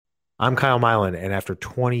I'm Kyle Mylan, and after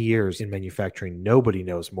 20 years in manufacturing, nobody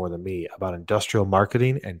knows more than me about industrial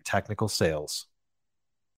marketing and technical sales.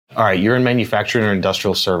 All right, you're in manufacturing or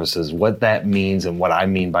industrial services. What that means and what I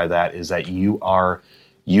mean by that is that you are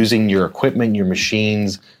using your equipment, your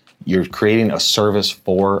machines, you're creating a service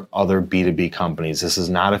for other B2B companies. This is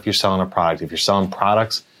not if you're selling a product. If you're selling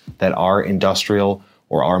products that are industrial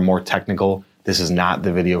or are more technical, this is not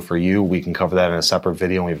the video for you. We can cover that in a separate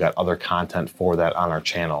video, and we've got other content for that on our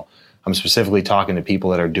channel. I'm specifically talking to people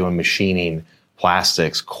that are doing machining,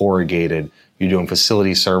 plastics, corrugated, you're doing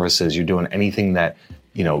facility services, you're doing anything that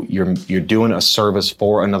you're doing a service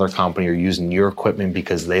for another company or using your equipment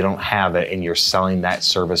because they don't have it and you're selling that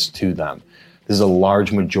service to them. This is a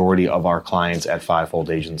large majority of our clients at Fivefold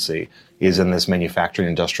Agency is in this manufacturing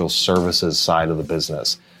industrial services side of the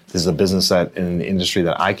business. This is a business that in the industry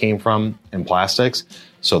that I came from in plastics.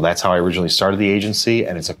 So that's how I originally started the agency,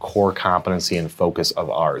 and it's a core competency and focus of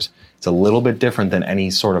ours. It's a little bit different than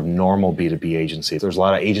any sort of normal B2B agency. There's a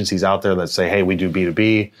lot of agencies out there that say, hey, we do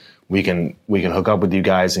B2B. We can hook up with you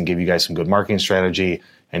guys and give you guys some good marketing strategy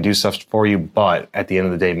and do stuff for you. But at the end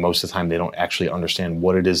of the day, most of the time, they don't actually understand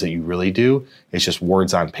what it is that you really do. It's just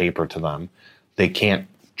words on paper to them. They can't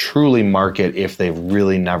truly market if they've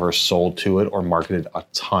really never sold to it or marketed a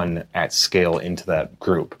ton at scale into that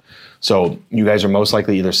group. So you guys are most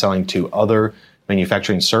likely either selling to other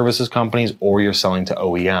manufacturing services companies or you're selling to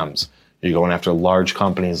OEMs. You're going after large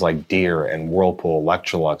companies like Deere and Whirlpool,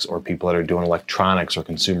 Electrolux, or people that are doing electronics or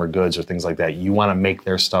consumer goods or things like that. You want to make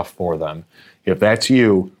their stuff for them. If that's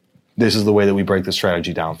you, this is the way that we break the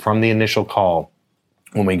strategy down. From the initial call,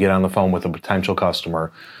 when we get on the phone with a potential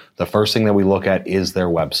customer, the first thing that we look at is their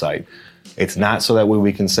website. It's not so that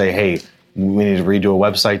we can say, hey, we need to redo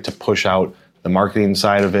a website to push out the marketing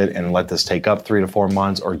side of it and let this take up 3 to 4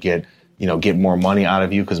 months or get more money out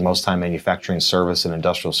of you, because most time manufacturing service and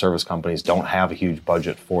industrial service companies don't have a huge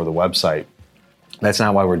budget for the website. That's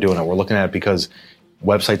not why we're doing it. We're looking at it because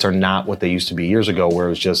websites are not what they used to be years ago, where it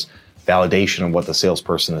was just validation of what the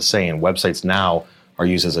salesperson is saying. Websites now are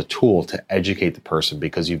used as a tool to educate the person,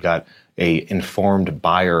 because you've got a informed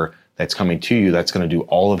buyer that's coming to you that's going to do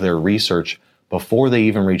all of their research before they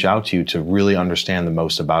even reach out to you to really understand the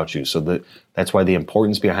most about you. So that's why the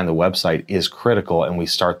importance behind the website is critical, and we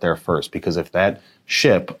start there first, because if that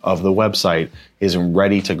ship of the website isn't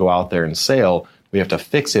ready to go out there and sail, we have to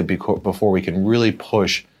fix it before we can really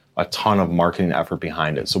push a ton of marketing effort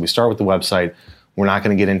behind it. So we start with the website. We're not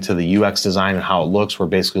going to get into the UX design and how it looks. We're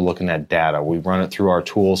basically looking at data. We run it through our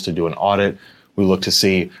tools to do an audit. We look to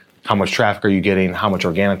see how much traffic are you getting, how much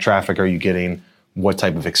organic traffic are you getting, what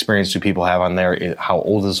type of experience do people have on there, how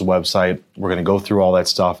old is the website. We're going to go through all that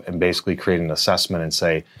stuff and basically create an assessment and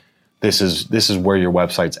say, this is where your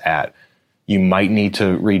website's at. You might need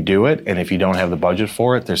to redo it, and if you don't have the budget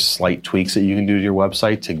for it, there's slight tweaks that you can do to your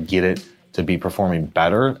website to get it to be performing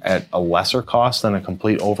better at a lesser cost than a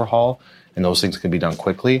complete overhaul, and those things can be done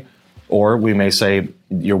quickly. Or we may say,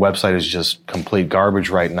 your website is just complete garbage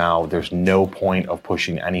right now. There's no point of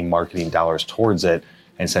pushing any marketing dollars towards it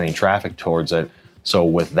and sending traffic towards it. So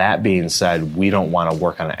with that being said, we don't want to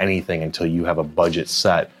work on anything until you have a budget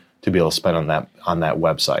set to be able to spend on that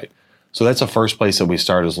website. So that's the first place that we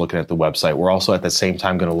start, is looking at the website. We're also at the same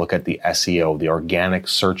time going to look at the SEO, the organic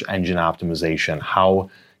search engine optimization.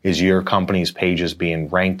 How is your company's pages being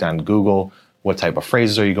ranked on Google? What type of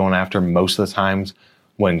phrases are you going after? Most of the times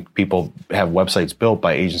when people have websites built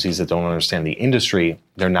by agencies that don't understand the industry,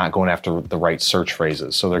 they're not going after the right search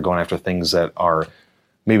phrases. So they're going after things that are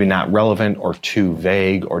maybe not relevant or too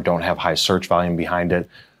vague or don't have high search volume behind it.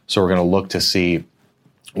 So we're going to look to see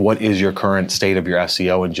what is your current state of your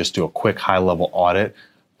SEO and just do a quick high-level audit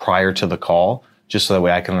prior to the call, just so that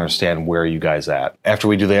way I can understand where you guys at. After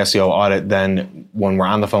we do the SEO audit, then when we're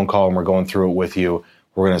on the phone call and we're going through it with you,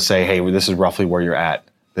 we're going to say, hey, this is roughly where you're at.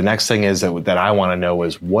 The next thing is that I want to know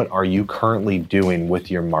is, what are you currently doing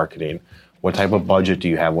with your marketing? What type of budget do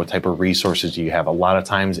you have? What type of resources do you have? A lot of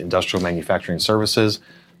times, industrial manufacturing services,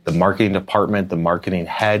 the marketing department, the marketing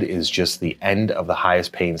head is just the end of the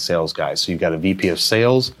highest paying sales guy. So you've got a VP of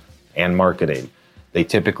sales and marketing.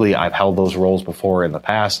 I've held those roles before in the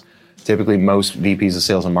past. Typically, most VPs of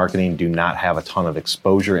sales and marketing do not have a ton of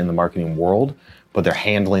exposure in the marketing world, but they're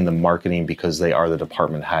handling the marketing because they are the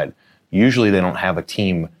department head. Usually they don't have a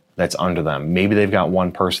team that's under them. Maybe they've got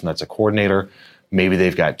one person that's a coordinator. Maybe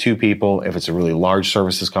they've got 2 people. If it's a really large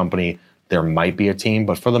services company, there might be a team,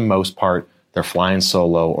 but for the most part, they're flying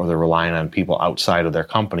solo, or they're relying on people outside of their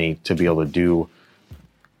company to be able to do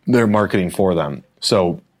their marketing for them.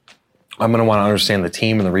 So I'm going to want to understand the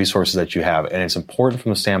team and the resources that you have. And it's important from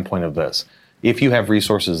the standpoint of this. If you have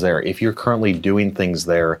resources there, if you're currently doing things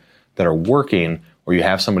there that are working, or you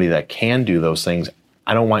have somebody that can do those things,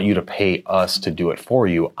 I don't want you to pay us to do it for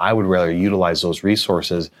you. I would rather utilize those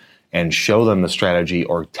resources and show them the strategy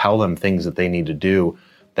or tell them things that they need to do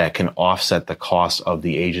that can offset the cost of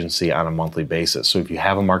the agency on a monthly basis. So if you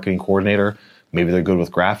have a marketing coordinator, maybe they're good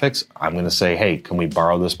with graphics, I'm going to say, hey, can we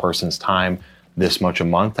borrow this person's time this much a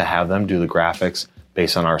month to have them do the graphics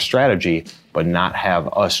based on our strategy, but not have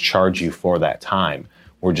us charge you for that time.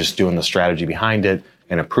 We're just doing the strategy behind it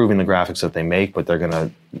and approving the graphics that they make, but they're going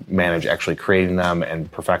to manage actually creating them and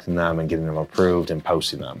perfecting them and getting them approved and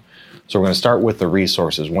posting them. So we're going to start with the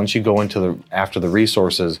resources. Once you go into after the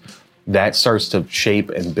resources, that starts to shape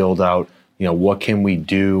and build out, what can we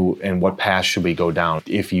do and what path should we go down?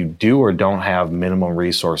 If you do or don't have minimum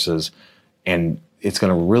resources, and it's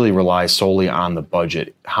going to really rely solely on the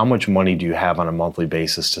budget, how much money do you have on a monthly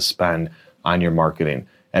basis to spend on your marketing?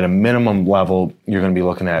 At a minimum level, you're going to be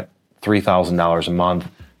looking at $3,000 a month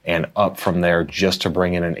and up from there just to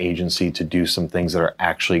bring in an agency to do some things that are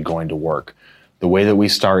actually going to work. The way that we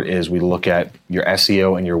start is we look at your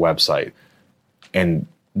SEO and your website and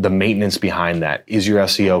the maintenance behind that. Is your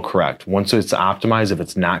SEO correct? Once it's optimized, if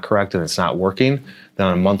it's not correct and it's not working, then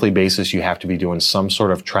on a monthly basis, you have to be doing some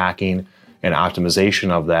sort of tracking and optimization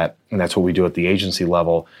of that. And that's what we do at the agency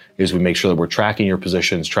level, is we make sure that we're tracking your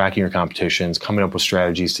positions, tracking your competitions, coming up with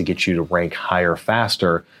strategies to get you to rank higher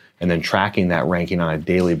faster, and then tracking that ranking on a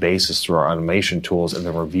daily basis through our automation tools, and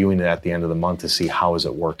then reviewing it at the end of the month to see how is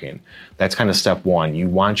it working. That's kind of step one. You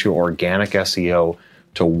want your organic SEO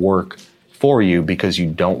to work for you because you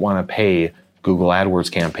don't want to pay Google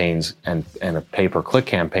AdWords campaigns and a pay-per-click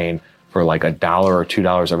campaign for like $1 or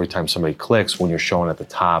 $2 every time somebody clicks when you're showing at the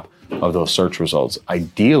top of those search results.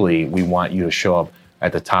 Ideally, we want you to show up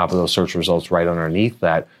at the top of those search results right underneath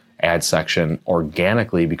that ad section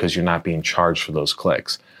organically because you're not being charged for those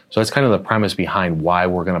clicks. So that's kind of the premise behind why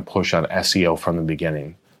we're going to push on SEO from the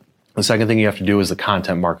beginning. The second thing you have to do is the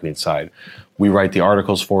content marketing side. We write the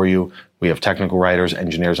articles for you. We have technical writers,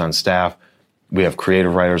 engineers on staff. We have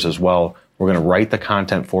creative writers as well. We're going to write the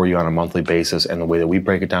content for you on a monthly basis. And the way that we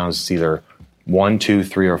break it down is it's either 1, 2,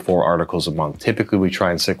 3, or 4 articles a month. Typically, we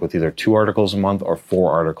try and stick with either 2 articles a month or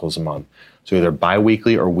 4 articles a month. So either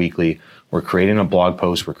bi-weekly or weekly, we're creating a blog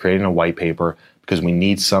post, we're creating a white paper because we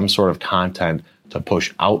need some sort of content to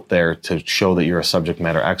push out there to show that you're a subject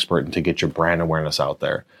matter expert and to get your brand awareness out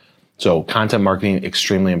there. So content marketing,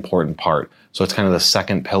 extremely important part. So it's kind of the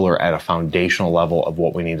second pillar at a foundational level of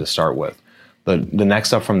what we need to start with. The next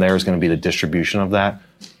step from there is going to be the distribution of that.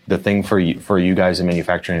 The thing for you guys in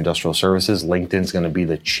manufacturing and industrial services, LinkedIn is going to be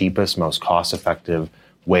the cheapest, most cost-effective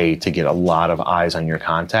way to get a lot of eyes on your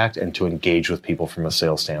contact and to engage with people from a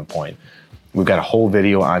sales standpoint. We've got a whole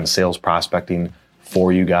video on sales prospecting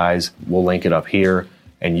for you guys. We'll link it up here,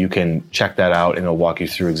 and you can check that out, and it'll walk you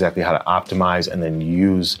through exactly how to optimize and then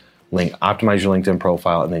optimize your LinkedIn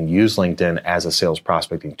profile and then use LinkedIn as a sales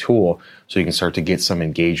prospecting tool so you can start to get some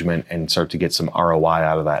engagement and start to get some ROI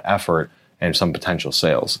out of that effort and some potential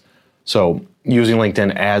sales. So using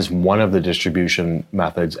LinkedIn as one of the distribution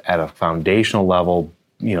methods at a foundational level,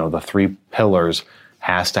 the 3 pillars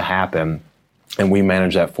has to happen. And we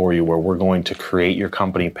manage that for you, where we're going to create your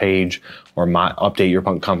company page or update your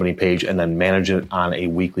company page and then manage it on a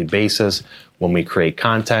weekly basis. When we create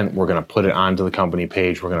content, we're going to put it onto the company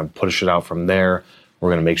page. We're going to push it out from there. We're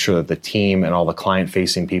going to make sure that the team and all the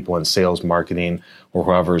client-facing people in sales, marketing, or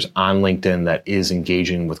whoever's on LinkedIn that is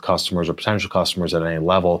engaging with customers or potential customers at any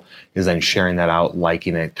level is then sharing that out,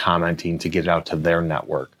 liking it, commenting to get it out to their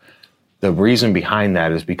network. The reason behind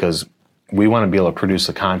that is because we want to be able to produce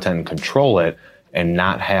the content and control it and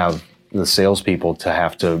not have the salespeople to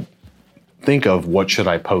have to think of what should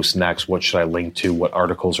I post next, what should I link to, what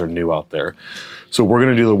articles are new out there. So we're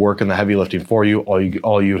going to do the work and the heavy lifting for you.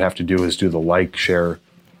 All you'd have to do is do the like, share,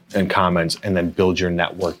 and comments, and then build your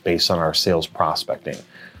network based on our sales prospecting.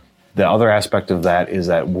 The other aspect of that is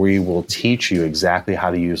that we will teach you exactly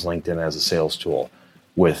how to use LinkedIn as a sales tool,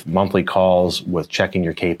 with monthly calls, with checking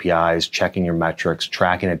your KPIs, checking your metrics,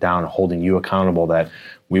 tracking it down, holding you accountable that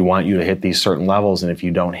we want you to hit these certain levels. And if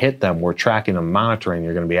you don't hit them, we're tracking and monitoring.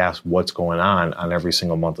 You're going to be asked what's going on every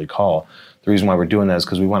single monthly call. The reason why we're doing that is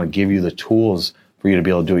because we want to give you the tools for you to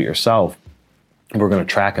be able to do it yourself. We're going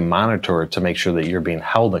to track and monitor it to make sure that you're being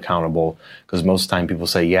held accountable, because most of the time people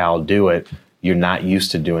say, yeah, I'll do it. You're not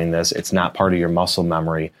used to doing this. It's not part of your muscle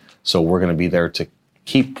memory. So we're going to be there to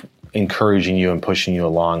keep encouraging you and pushing you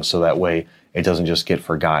along so that way it doesn't just get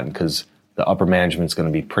forgotten, because the upper management's going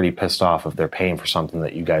to be pretty pissed off if they're paying for something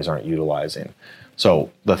that you guys aren't utilizing.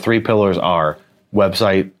 So the 3 pillars are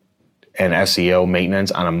website, and SEO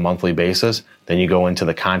maintenance on a monthly basis. Then you go into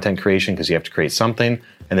the content creation because you have to create something,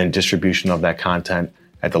 and then distribution of that content.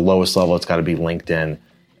 At the lowest level, it's got to be LinkedIn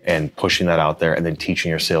and pushing that out there, and then teaching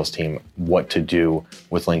your sales team what to do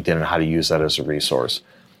with LinkedIn and how to use that as a resource.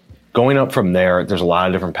 Going up from there, there's a lot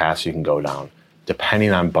of different paths you can go down,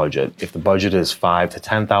 depending on budget. If the budget is $5,000 to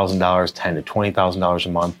 $10,000, $10,000 to $20,000 a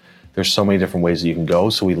month, there's so many different ways that you can go.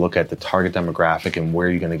 So we look at the target demographic and where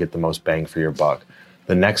you're going to get the most bang for your buck.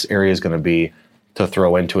 The next area is going to be, to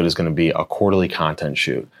throw into it, is going to be a quarterly content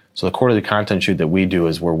shoot. So the quarterly content shoot that we do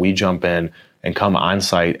is where we jump in and come on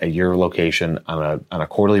site at your location on a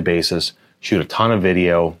quarterly basis, shoot a ton of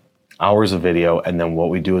video, hours of video, and then what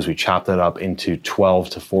we do is we chop that up into 12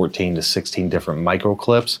 to 14 to 16 different micro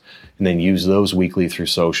clips, and then use those weekly through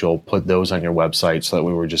social, put those on your website so that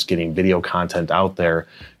we were just getting video content out there,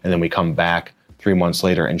 and then we come back 3 months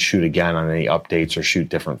later and shoot again on any updates or shoot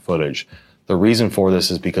different footage. The reason for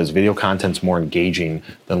this is because video content's more engaging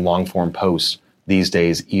than long form posts these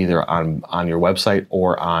days, either on your website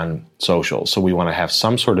or on social. So we want to have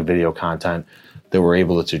some sort of video content that we're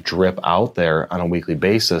able to drip out there on a weekly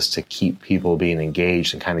basis to keep people being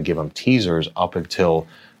engaged and kind of give them teasers up until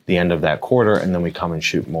the end of that quarter, and then we come and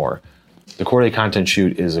shoot more. The quarterly content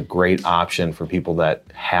shoot is a great option for people that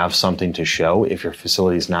have something to show. If your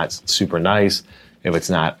facility is not super nice, if it's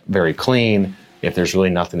not very clean, if there's really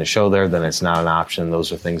nothing to show there, then it's not an option.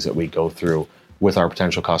 Those are things that we go through with our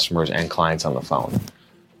potential customers and clients on the phone.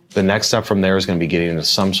 The next step from there is going to be getting into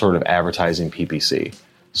some sort of advertising PPC.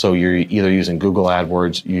 So you're either using Google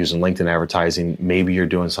AdWords, you're using LinkedIn advertising, maybe you're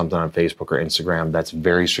doing something on Facebook or Instagram. That's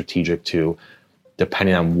very strategic too,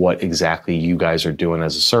 depending on what exactly you guys are doing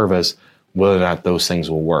as a service, whether or not those things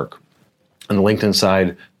will work. On the LinkedIn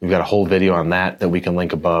side, we've got a whole video on that we can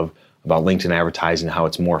link above about LinkedIn advertising, how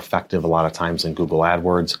it's more effective a lot of times than Google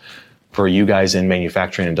AdWords. For you guys in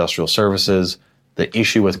manufacturing and industrial services, the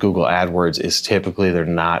issue with Google AdWords is typically they're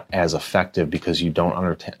not as effective because you don't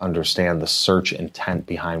understand the search intent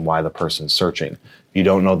behind why the person's searching. If you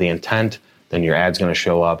don't know the intent, then your ad's going to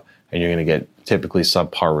show up and you're going to get typically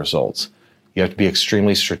subpar results. You have to be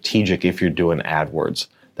extremely strategic if you're doing AdWords.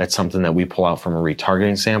 That's something that we pull out from a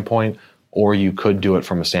retargeting standpoint, or you could do it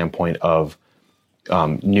from a standpoint of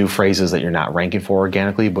new phrases that you're not ranking for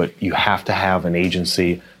organically, but you have to have an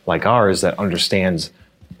agency like ours that understands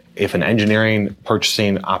if an engineering,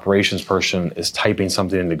 purchasing, operations person is typing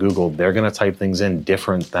something into Google, they're going to type things in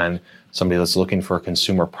different than somebody that's looking for a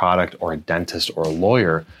consumer product or a dentist or a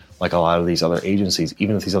lawyer, like a lot of these other agencies.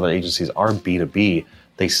 Even if these other agencies are B2B,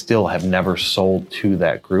 they still have never sold to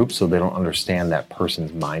that group, so they don't understand that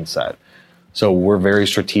person's mindset. So we're very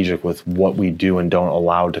strategic with what we do and don't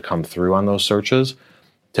allow to come through on those searches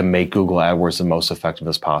to make Google AdWords the most effective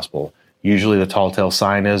as possible. Usually the tall tale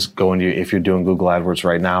sign is if you're doing Google AdWords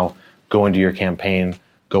right now, go into your campaign,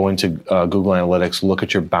 go into Google Analytics, look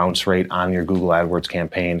at your bounce rate on your Google AdWords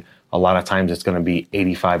campaign. A lot of times it's going to be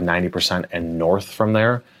 85, 90% and north from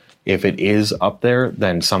there. If it is up there,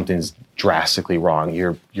 then something's drastically wrong.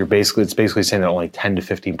 It's basically saying that only 10 to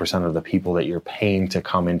 15% of the people that you're paying to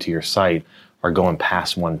come into your site are going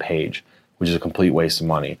past one page, which is a complete waste of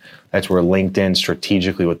money. That's where LinkedIn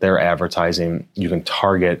strategically with their advertising, you can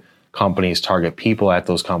target companies, target people at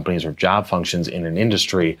those companies or job functions in an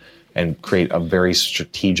industry and create a very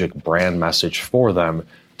strategic brand message for them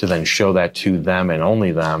to then show that to them and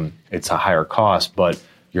only them. It's a higher cost, but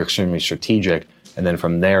you're extremely strategic. And then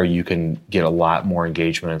from there, you can get a lot more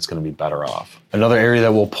engagement and it's going to be better off. Another area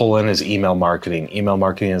that we'll pull in is email marketing. Email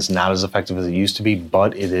marketing is not as effective as it used to be,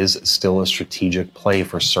 but it is still a strategic play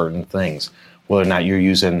for certain things. Whether or not you're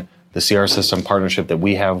using the CR system partnership that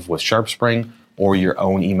we have with SharpSpring or your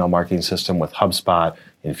own email marketing system with HubSpot,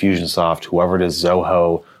 Infusionsoft, whoever it is,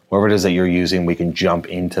 Zoho, whoever it is that you're using, we can jump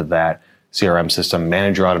into that CRM system,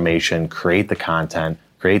 manage your automation, create the content,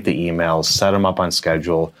 create the emails, set them up on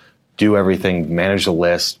schedule, do everything, manage the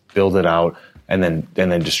list, build it out, and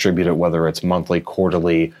then distribute it, whether it's monthly,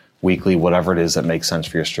 quarterly, weekly, whatever it is that makes sense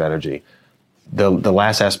for your strategy. The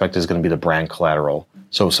last aspect is going to be the brand collateral.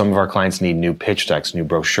 So some of our clients need new pitch decks, new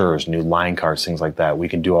brochures, new line cards, things like that. We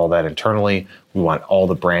can do all that internally. We want all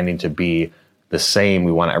the branding to be the same.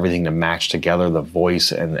 We want everything to match together, the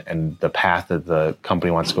voice and the path that the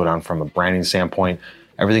company wants to go down from a branding standpoint.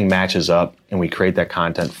 Everything matches up, and we create that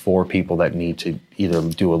content for people that need to either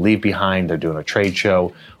do a leave behind, they're doing a trade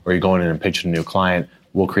show, or you're going in and pitching a new client.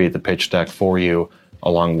 We'll create the pitch deck for you,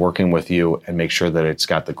 along working with you, and make sure that it's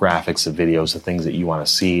got the graphics, the videos, the things that you want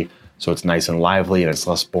to see, so it's nice and lively and it's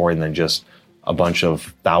less boring than just a bunch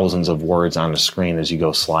of thousands of words on a screen as you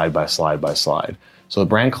go slide by slide by slide. So the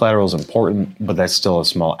brand collateral is important, but that's still a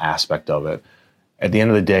small aspect of it. At the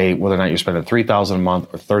end of the day, whether or not you're spending $3,000 a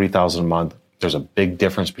month or $30,000 a month, there's a big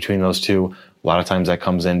difference between those two. A lot of times that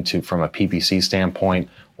comes into from a PPC standpoint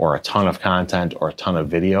or a ton of content or a ton of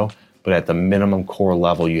video. But at the minimum core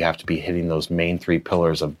level, you have to be hitting those main 3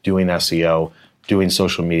 pillars of doing SEO, doing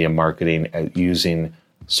social media marketing, and using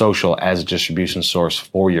social as a distribution source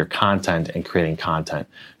for your content and creating content.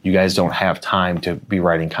 You guys don't have time to be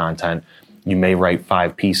writing content. You may write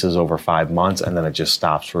 5 pieces over 5 months and then it just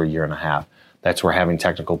stops for a year and a half. That's where having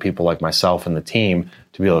technical people like myself and the team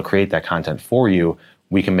to be able to create that content for you,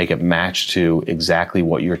 we can make it match to exactly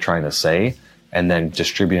what you're trying to say and then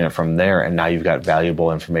distributing it from there. And now you've got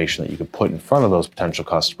valuable information that you can put in front of those potential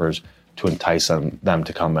customers to entice them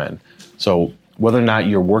to come in. So whether or not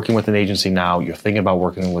you're working with an agency now, you're thinking about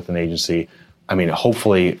working with an agency, I mean,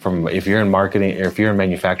 hopefully if you're in marketing or if you're in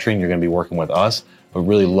manufacturing, you're going to be working with us, but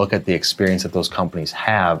really look at the experience that those companies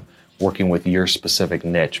have working with your specific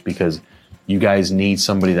niche, because you guys need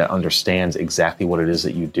somebody that understands exactly what it is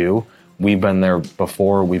that you do. We've been there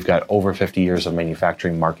before. We've got over 50 years of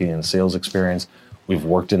manufacturing, marketing, and sales experience. We've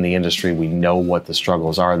worked in the industry. We know what the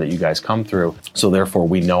struggles are that you guys come through. So therefore,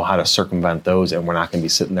 we know how to circumvent those, and we're not going to be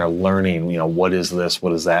sitting there learning, what is this?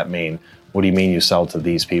 What does that mean? What do you mean you sell to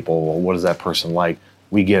these people? Well, what is that person like?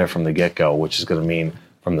 We get it from the get-go, which is going to mean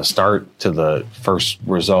from the start to the first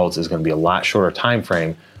results is going to be a lot shorter time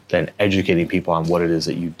frame than educating people on what it is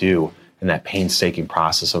that you do and that painstaking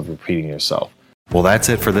process of repeating yourself. Well, that's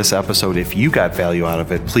it for this episode. If you got value out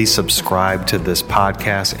of it, please subscribe to this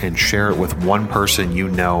podcast and share it with one person you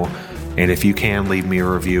know. And if you can, leave me a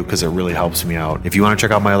review because it really helps me out. If you want to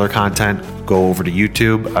check out my other content, go over to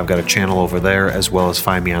YouTube. I've got a channel over there, as well as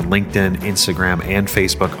find me on LinkedIn, Instagram, and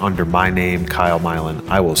Facebook under my name, Kyle Milan.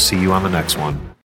 I will see you on the next one.